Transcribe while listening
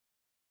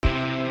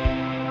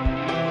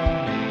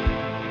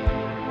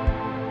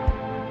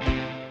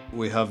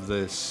We have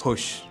this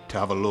push to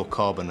have a low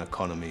carbon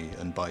economy,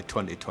 and by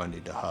 2020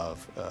 to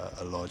have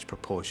a large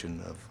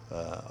proportion of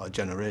our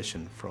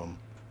generation from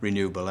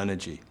renewable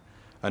energy,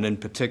 and in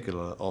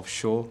particular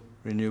offshore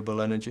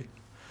renewable energy.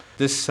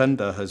 This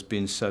centre has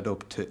been set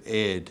up to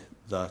aid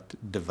that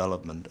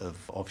development of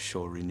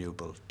offshore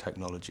renewable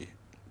technology.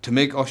 To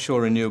make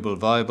offshore renewable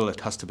viable,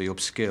 it has to be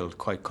upscaled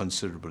quite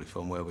considerably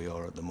from where we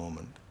are at the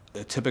moment.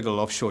 A typical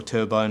offshore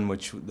turbine,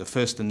 which the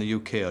first in the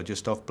UK are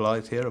just off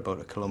Blythe here, about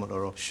a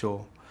kilometre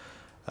offshore,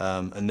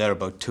 and they're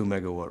about 2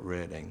 megawatt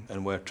rating,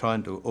 and we're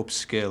trying to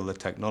upscale the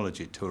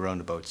technology to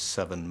around about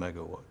 7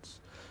 megawatts.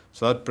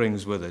 So that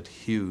brings with it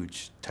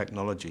huge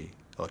technology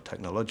or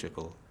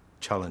technological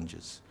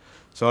challenges.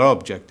 So our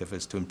objective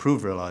is to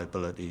improve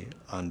reliability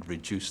and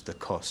reduce the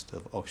cost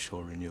of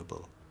offshore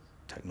renewable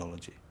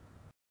technology.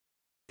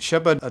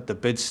 Shepherd at the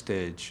bid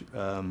stage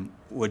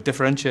were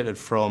differentiated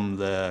from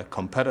their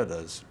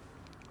competitors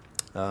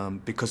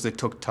because they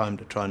took time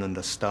to try and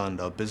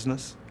understand our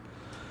business.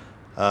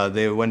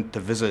 They went to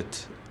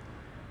visit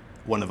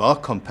one of our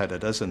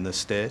competitors in the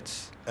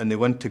States, and they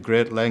went to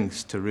great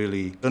lengths to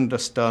really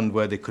understand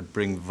where they could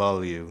bring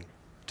value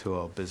to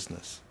our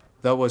business.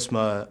 That was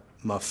my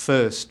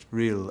first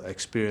real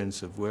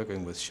experience of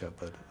working with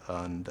Shepherd,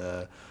 and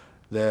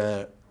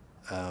their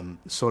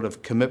sort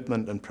of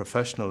commitment and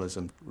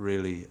professionalism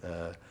really,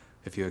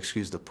 if you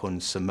excuse the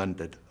pun,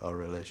 cemented our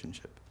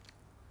relationship.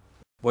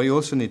 What you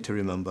also need to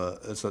remember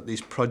is that these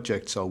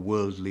projects are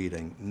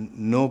world-leading.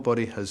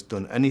 Nobody has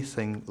done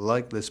anything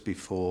like this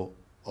before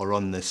or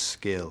on this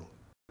scale.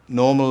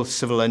 Normal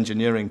civil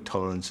engineering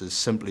tolerances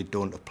simply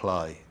don't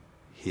apply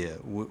here.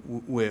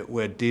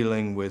 We're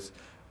dealing with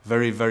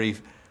very, very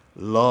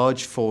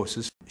large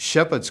forces.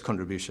 Shepherd's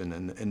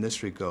contribution in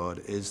this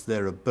regard is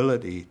their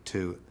ability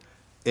to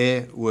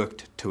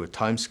work to a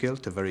timescale,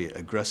 to very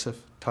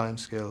aggressive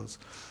timescales,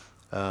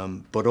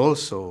 but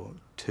also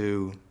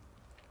to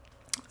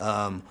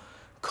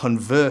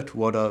convert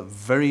what are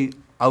very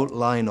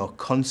outline or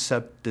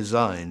concept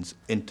designs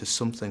into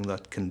something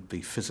that can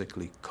be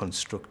physically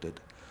constructed.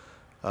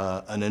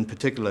 And in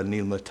particular,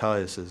 Neil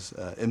Matthias's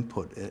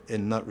input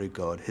in that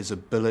regard, his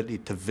ability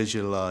to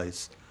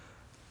visualize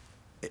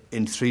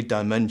in 3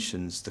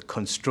 dimensions the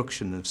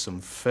construction of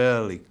some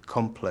fairly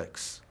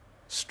complex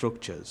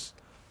structures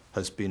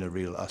has been a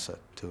real asset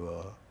to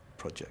our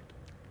project.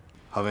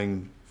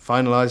 Having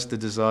finalized the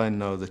design,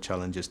 now the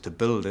challenge is to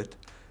build it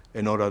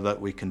in order that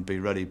we can be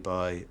ready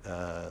by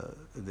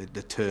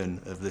the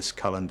turn of this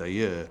calendar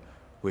year,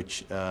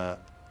 which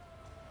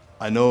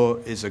I know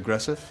is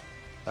aggressive,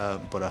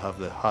 but I have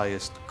the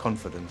highest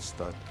confidence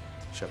that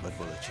Shepherd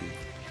will achieve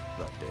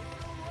that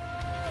day.